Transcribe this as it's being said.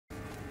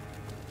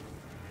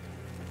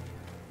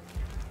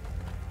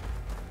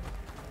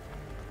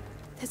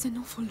There's an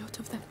awful lot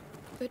of them.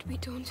 But we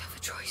don't have a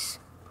choice.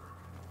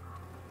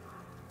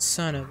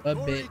 Son of a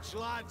bitch. Courage,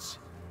 lads.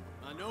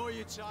 I know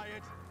you're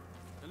tired.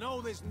 I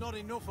know there's not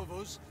enough of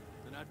us.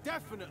 And I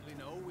definitely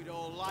know we'd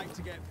all like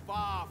to get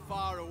far,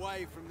 far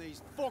away from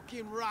these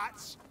fucking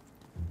rats.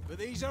 But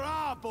these are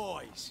our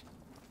boys.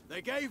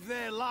 They gave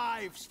their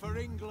lives for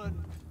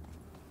England.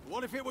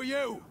 What if it were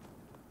you?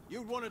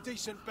 You'd want a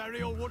decent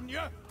burial, wouldn't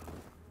you?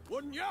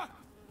 Wouldn't you?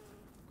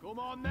 Come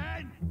on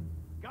then.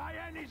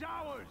 Guyenne is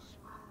ours.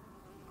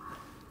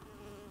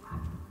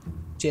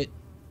 Shit.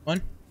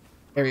 One.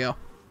 There we go.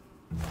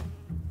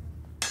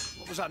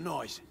 What was that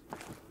noise?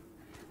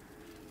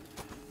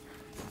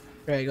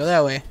 Right, go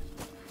that way.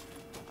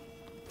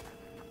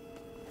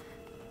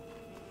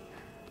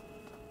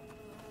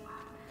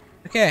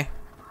 Okay.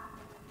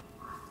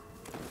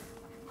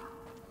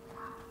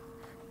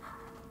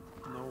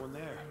 No one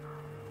there.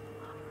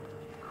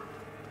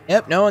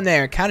 Yep, no one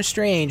there. Kind of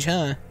strange,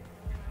 huh?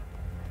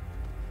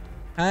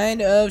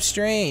 Kind of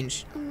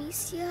strange.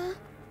 Amicia,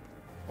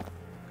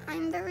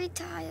 I'm very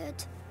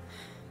tired.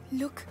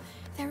 Look,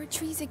 there are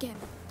trees again.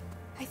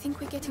 I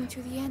think we're getting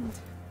to the end.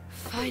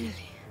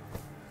 Finally.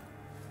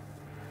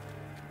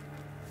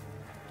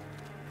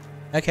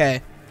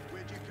 Okay.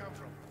 Where'd you come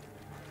from?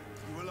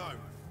 You alone?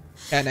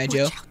 Cat Night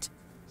Joe. Watch out.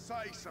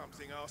 Say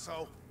something,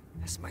 arsehole.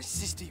 That's my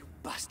sister, you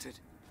bastard.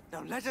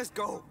 Now let us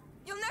go.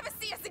 You'll never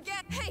see us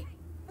again. Hey,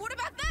 what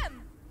about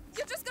them?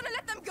 You're just gonna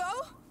let them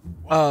go?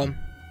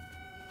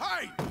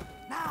 Hey!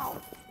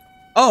 Now!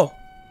 Oh!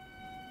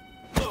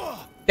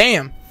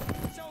 Damn!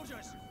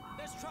 Soldiers,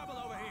 there's trouble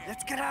over here.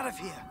 Let's get out of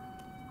here.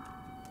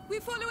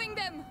 We're following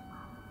them.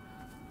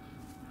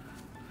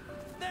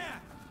 There!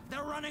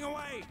 They're running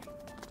away!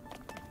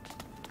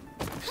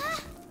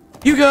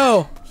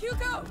 Hugo!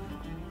 Hugo!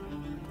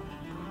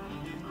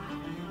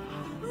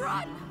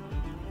 Run!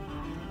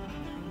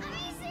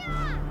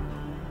 Amicia!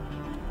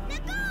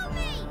 Let go of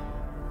me!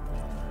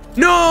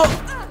 No!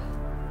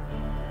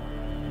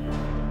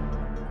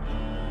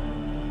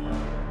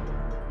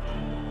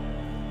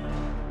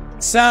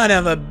 Son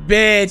of a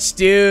bitch,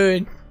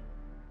 dude.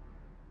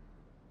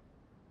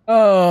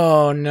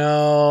 Oh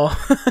no.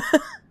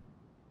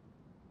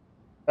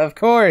 Of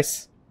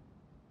course.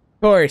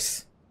 Of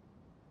course.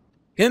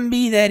 Couldn't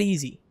be that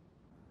easy.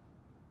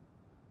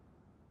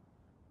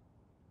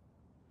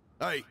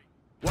 Hey,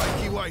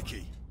 wakey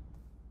wakey.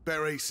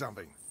 Better eat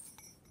something.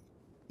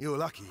 You're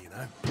lucky, you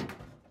know.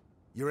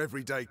 Your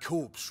everyday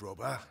corpse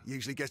robber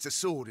usually gets a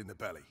sword in the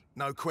belly.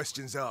 No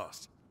questions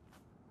asked.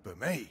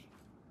 But me,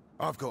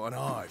 I've got an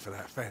eye for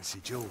that fancy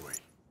jewellery.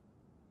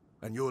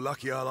 And you're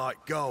lucky I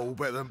like gold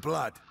better than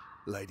blood,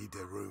 Lady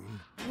de Rune.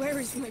 Where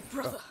is my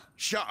brother?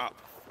 Shut up!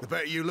 The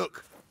better you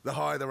look, the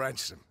higher the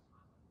ransom.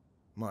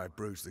 Might have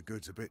bruised the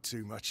goods a bit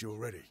too much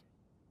already.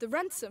 The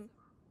ransom?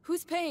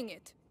 Who's paying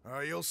it? Oh,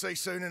 you'll see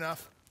soon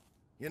enough.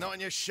 You're not in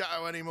your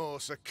shadow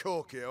anymore, so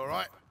cork it, all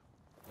right?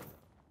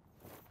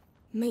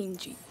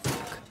 Mangy dog.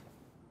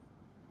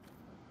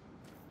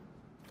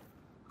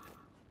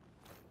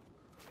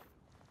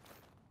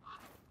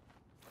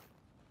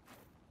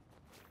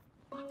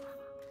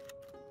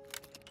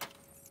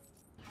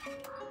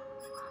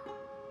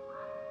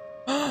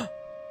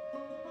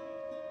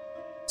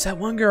 It's that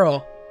one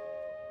girl.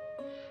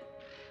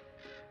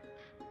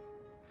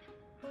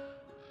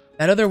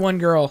 That other one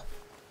girl.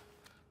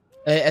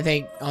 I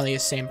think only the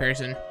same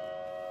person.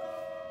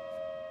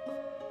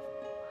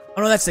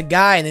 Oh no, that's the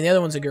guy, and then the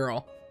other one's a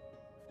girl.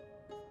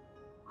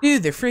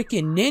 Dude, they're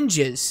freaking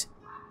ninjas.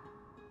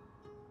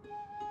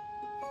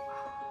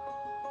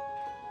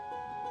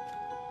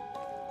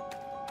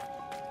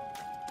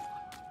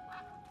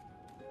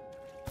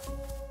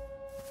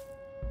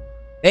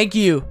 Thank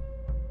you.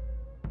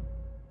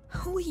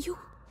 Who are you?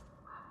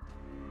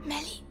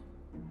 Melly.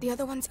 The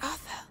other one's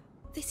Arthur.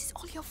 This is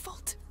all your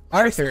fault.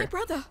 Arthur. My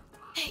brother.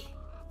 Hey,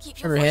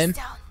 keep your Remember voice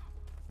him? down.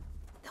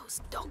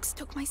 Those dogs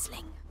took my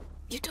sling.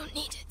 You don't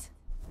need it.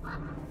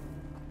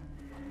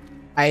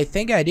 I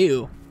think I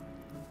do.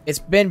 It's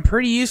been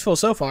pretty useful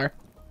so far.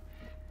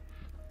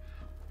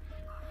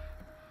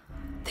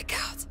 The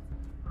guard.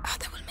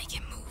 Arthur will make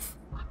him move.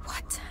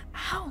 What?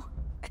 How?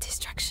 A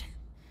distraction.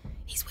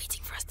 He's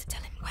waiting for us to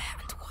tell him where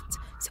and what,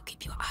 so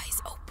keep your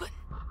eyes open.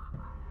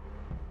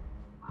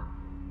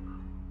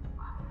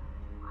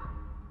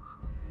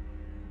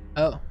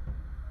 Oh.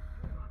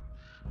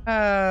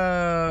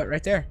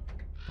 Right there.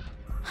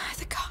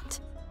 The guard.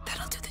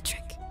 That'll do the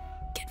trick.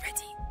 Get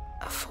ready.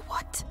 For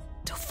what?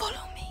 To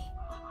follow me.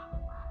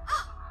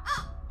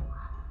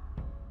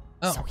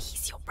 Oh. So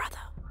he's your brother.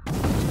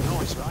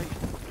 Nice, right?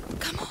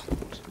 Come on.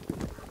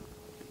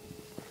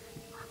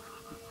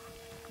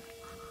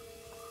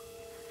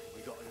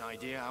 We got an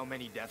idea how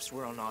many deaths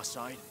were on our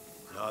side?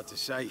 Hard to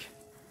say.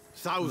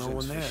 Thousands No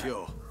one for there.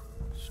 sure.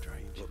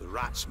 Strange. But the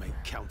rats make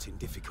counting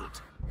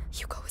difficult.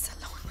 Hugo is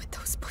alone with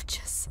those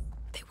butchers.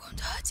 They won't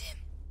hurt him.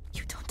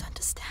 You don't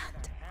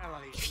understand.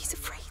 If he's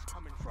afraid,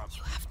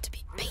 you have to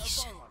be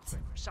patient.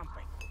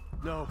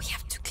 No. We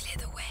have to clear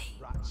the way.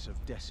 Rats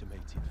have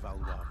decimated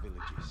Valdar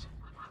villages.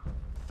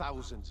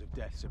 Thousands of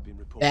deaths have been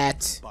reported.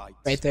 That from bites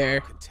right there.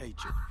 and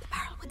contagion. The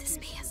barrel with the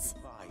spears.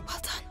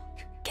 Well done.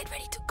 Get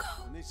ready to go.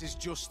 And this is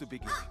just the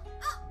beginning.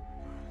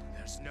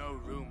 There's no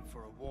room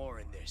for a war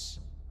in this.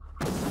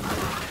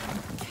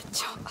 Good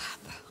job,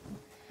 Arthur.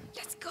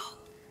 Let's go.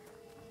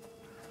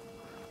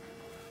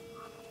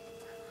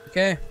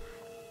 Okay.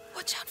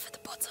 Watch out for the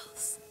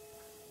bottles.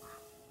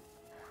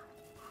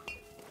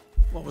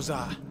 What was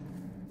that?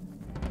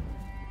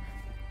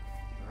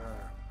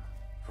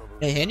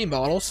 Didn't hit any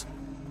bottles.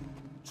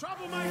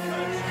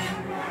 Troublemakers!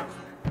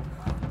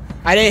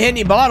 I didn't hit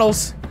any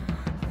bottles.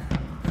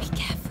 Be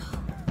careful.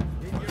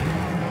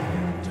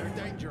 Too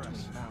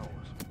dangerous.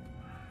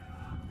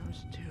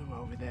 Those two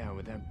over there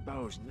with their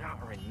bows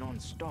nattering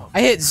non-stop.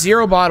 I hit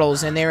 0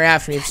 bottles and they were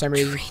after me for some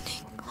reason.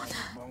 Training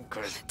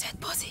on a dead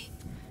body.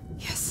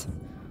 Yes.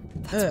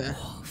 That's Ugh.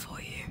 war for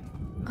you.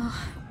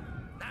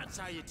 That's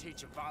how you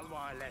teach a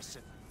Valois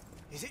lesson.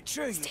 Is it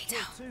true you Stay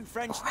killed down. 2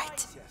 French All right.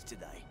 knights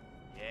yesterday?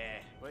 Yeah,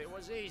 but it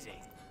was easy.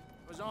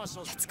 It was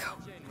also Let's go.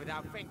 in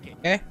without thinking.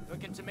 Okay.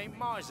 Looking to make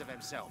Mars of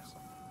themselves.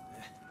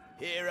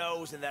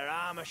 Heroes and their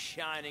armor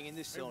shining in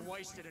the sun.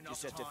 wasted enough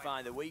Just have to time.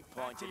 find the weak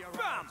point to and your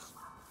BAM! rounds.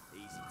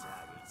 Easy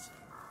targets.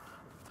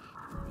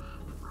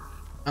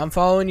 I'm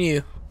following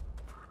you.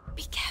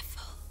 Be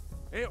careful.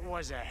 It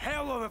was a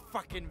hell of a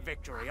fucking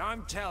victory,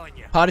 I'm telling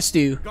you. Pot of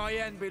stew.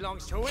 Guyenne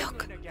belongs to Look,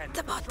 England again.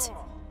 the for bot.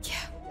 sure. Yeah,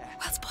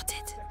 well spotted.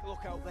 Take a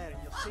look out there and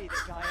you'll see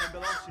that Guyenne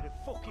belongs to the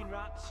fucking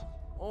rats.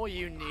 All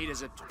you need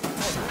is a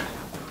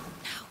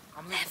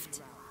Now, left.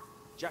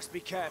 Just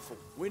be careful.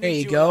 We There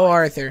need you go, alive.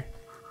 Arthur.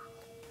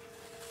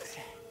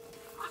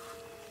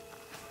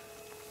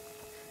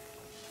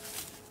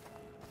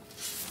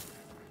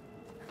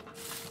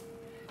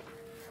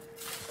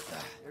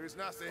 There is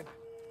nothing.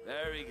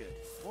 Very good.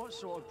 What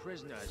sort of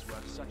prisoner is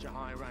worth such a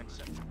high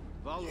ransom?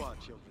 Valois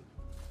children.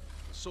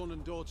 The son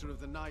and daughter of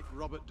the knight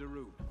Robert de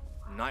Rune.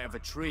 Knight of a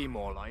tree,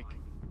 more like.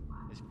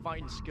 His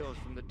fighting skills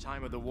from the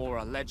time of the war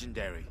are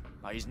legendary,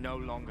 but he's no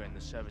longer in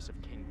the service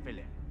of King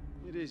Philip.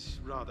 It is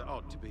rather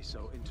odd to be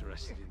so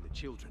interested in the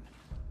children.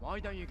 Why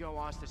don't you go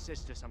ask the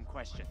sister some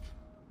questions?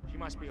 She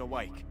must be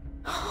awake.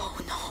 Oh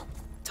no,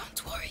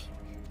 don't worry.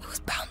 It was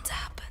bound to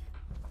happen.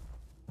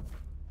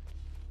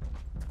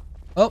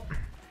 Oh.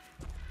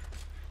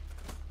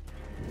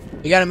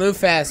 We gotta move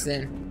fast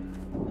then.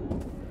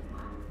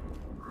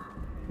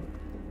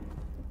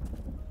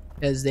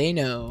 Because they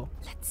know.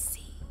 Let's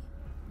see.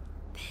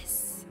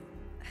 This.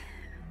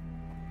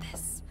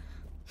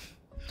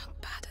 Not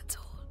bad at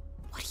all.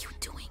 What are you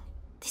doing?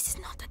 This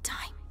is not the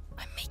time.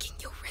 I'm making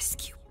your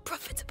rescue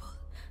profitable.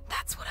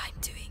 That's what I'm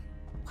doing.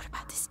 What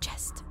about this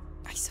chest?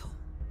 I saw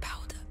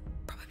powder.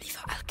 Probably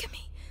for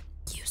alchemy.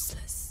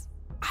 Useless.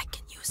 I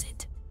can use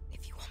it.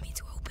 If you want me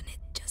to open it,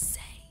 just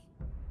say.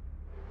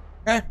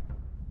 Okay.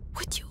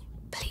 Would you,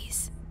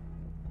 please?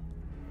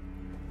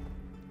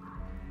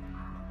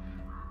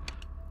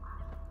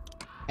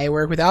 I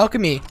work with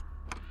alchemy.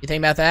 You think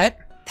about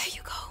that? There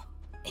you go.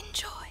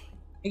 Enjoy.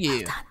 Thank you. Well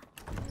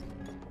done.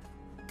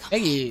 Come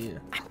Thank here. you.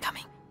 I'm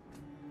coming.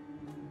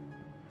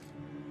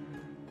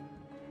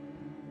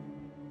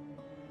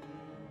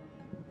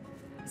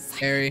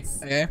 Harry.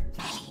 Silence. Okay.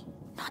 Ellie,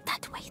 not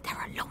that way. There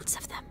are loads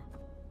of them.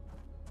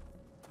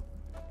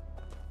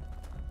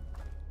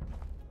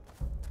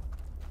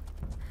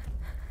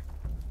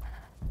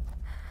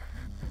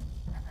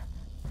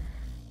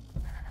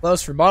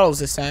 Close for bottles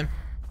this time.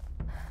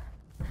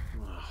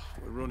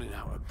 We're running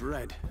out of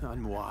bread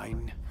and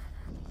wine.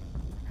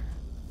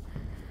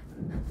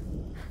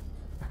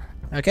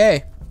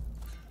 Okay.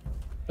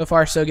 So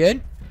far, so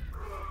good.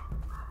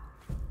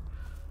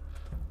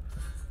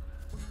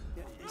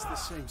 Yeah, it's the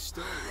same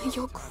story.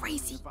 You're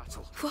crazy.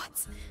 Battle.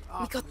 What?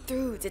 We got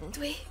through, didn't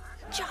we?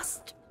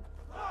 Just.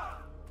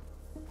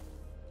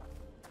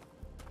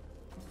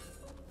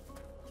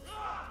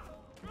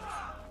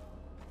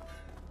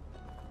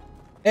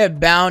 They're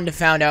bound to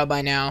found out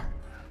by now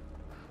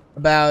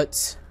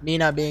about me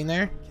not being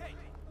there.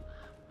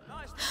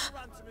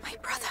 My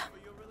brother.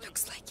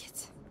 Looks like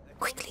it.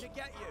 Quickly. To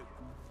get you.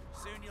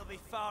 Soon you'll be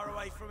far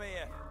away from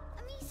here.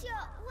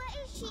 Amicia,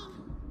 where is she?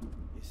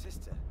 Your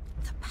sister.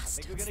 The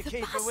bastards. Think we're gonna the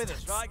keep her with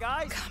us, bastards. right,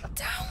 guys? Calm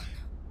down.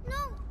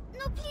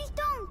 No, please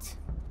don't.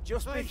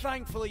 Just be Hey,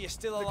 thankful you're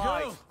still the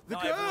alive. girl, the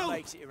Not girl. everyone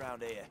makes it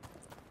around here.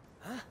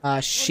 Ah,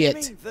 What shit.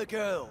 do you mean, the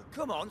girl?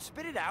 Come on,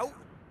 spit it out.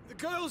 The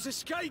girl's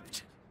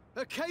escaped.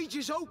 Her cage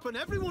is open.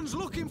 Everyone's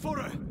looking for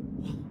her.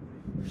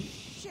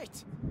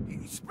 Shit!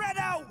 Spread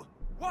out!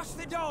 Watch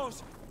the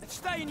doors! And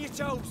stay on your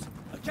toes!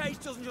 A cage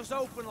doesn't just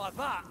open like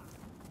that.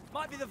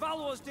 Might be the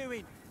Valois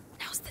doing.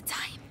 Now's the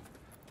time.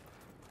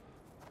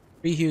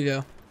 Free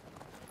Hugo.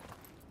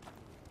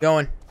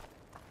 Going.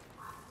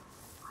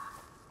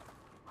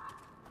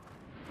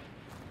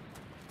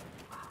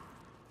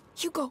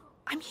 Hugo,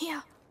 I'm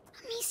here.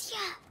 Amicia.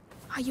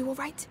 Are you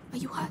alright? Are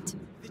you hurt?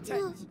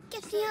 No,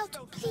 get me out,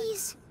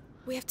 please.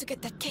 We have to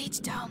get that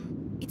cage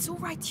down. It's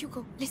alright,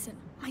 Hugo. Listen,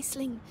 my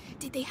sling.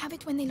 Did they have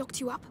it when they locked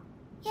you up?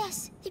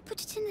 Yes, they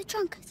put it in the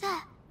trunk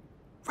there.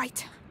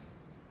 Right.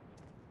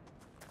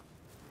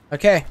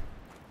 Okay.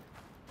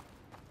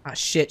 Ah,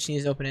 shit. She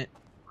needs to open it.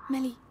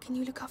 Melly, can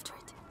you look after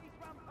it?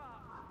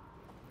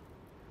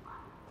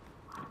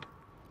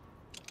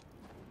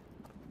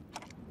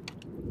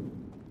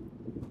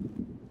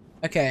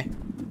 Okay.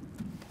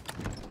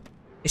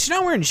 Is she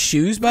not wearing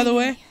shoes, by the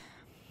way?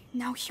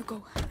 Now,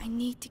 Hugo, I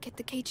need to get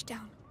the cage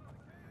down.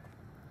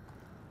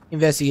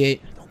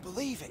 Investigate. Don't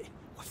believe it.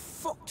 We're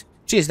fucked.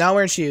 She is not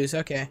wearing shoes.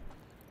 Okay.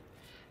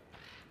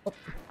 Oh.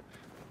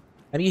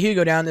 Gotta get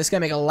Hugo down. This is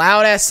gonna make a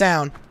loud ass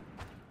sound.